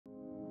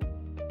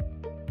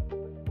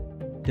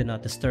Do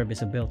Not Disturb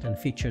is a built-in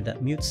feature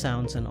that mutes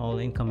sounds and all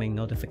incoming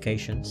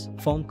notifications,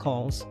 phone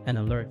calls, and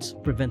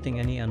alerts, preventing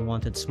any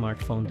unwanted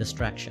smartphone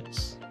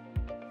distractions.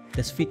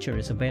 This feature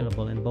is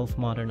available in both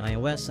modern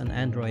iOS and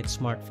Android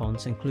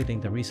smartphones, including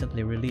the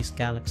recently released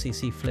Galaxy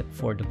Z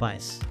Flip4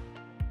 device.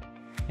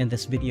 In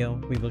this video,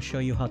 we will show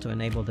you how to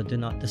enable the Do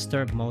Not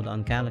Disturb mode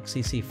on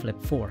Galaxy Z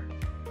Flip4.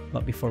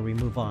 But before we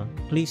move on,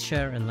 please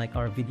share and like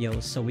our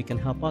videos so we can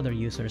help other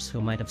users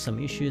who might have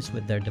some issues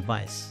with their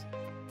device.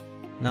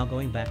 Now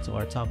going back to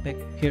our topic,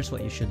 here's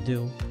what you should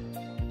do.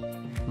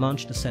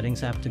 Launch the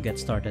Settings app to get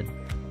started.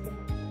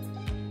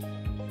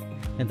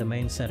 In the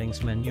main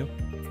Settings menu,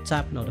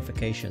 tap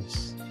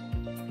Notifications.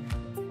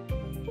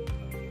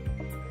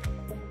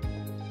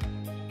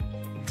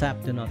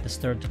 Tap Do Not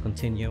Disturb to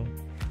continue.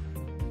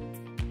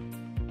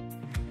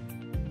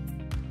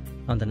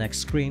 On the next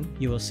screen,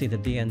 you will see the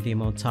DND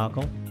mode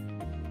toggle.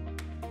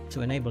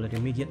 To enable it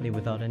immediately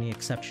without any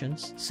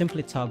exceptions,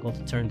 simply toggle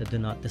to turn the Do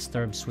Not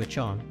Disturb switch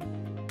on.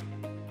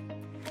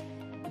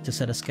 To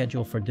set a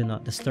schedule for Do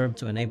Not Disturb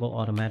to enable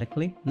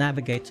automatically,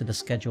 navigate to the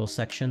Schedule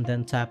section,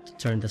 then tap to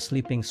turn the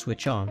sleeping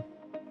switch on.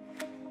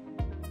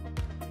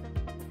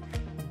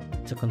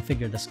 To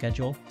configure the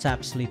schedule,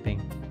 tap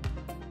Sleeping.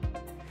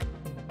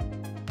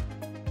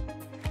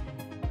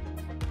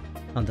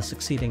 On the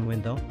succeeding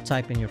window,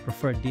 type in your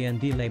preferred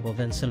DND label,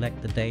 then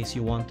select the days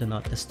you want Do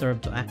Not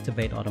Disturb to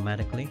activate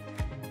automatically.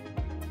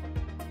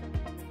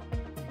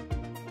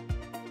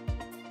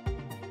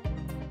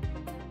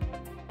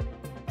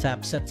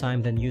 Tap Set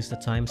Time, then use the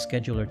time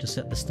scheduler to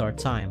set the start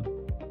time.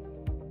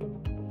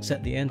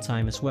 Set the end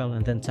time as well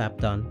and then tap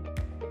Done.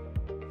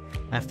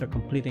 After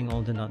completing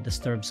all Do Not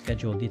Disturb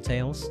schedule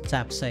details,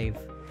 tap Save.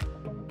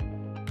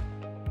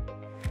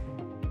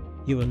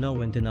 You will know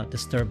when Do Not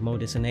Disturb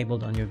mode is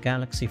enabled on your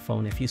Galaxy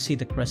phone if you see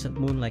the crescent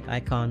moon-like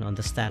icon on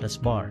the status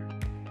bar.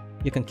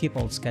 You can keep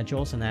old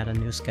schedules and add a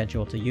new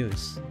schedule to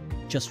use.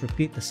 Just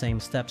repeat the same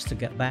steps to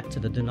get back to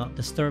the Do Not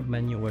Disturb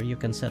menu where you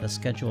can set a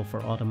schedule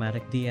for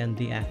automatic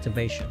DND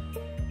activation.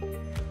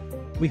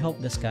 We hope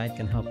this guide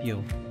can help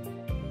you.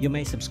 You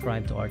may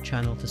subscribe to our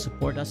channel to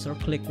support us or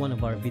click one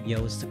of our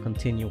videos to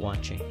continue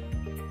watching.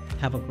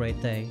 Have a great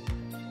day.